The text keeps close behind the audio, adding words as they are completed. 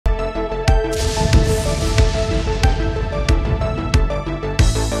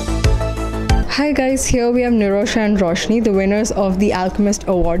Hi guys, here we have Nirosha and Roshni, the winners of the Alchemist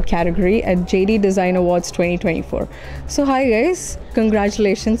Award category at JD Design Awards 2024. So hi guys,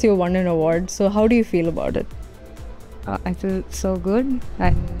 congratulations, you won an award. So how do you feel about it? I feel so good,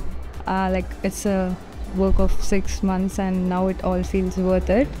 and like it's a work of 6 months, and now it all feels worth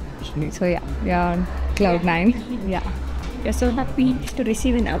it. So yeah, we are on cloud nine. Yeah. We're so happy to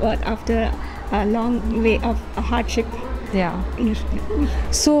receive an award after a long way of hardship. Yeah.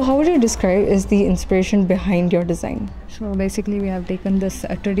 So how would you describe is the inspiration behind your design? So basically, we have taken this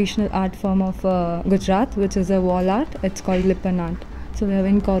traditional art form of Gujarat, which is a wall art. It's called Lipan art. So we have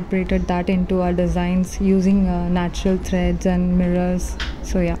incorporated that into our designs using natural threads and mirrors.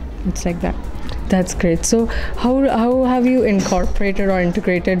 So yeah, it's like that. That's great. So how have you incorporated or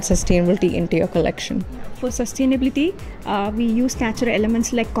integrated sustainability into your collection? For sustainability, we use natural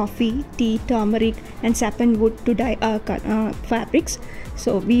elements like coffee, tea, turmeric, and sap and wood to dye fabrics.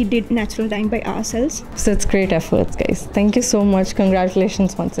 So we did natural dyeing by ourselves. So it's great efforts, guys. Thank you so much.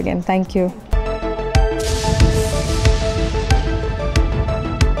 Congratulations once again. Thank you.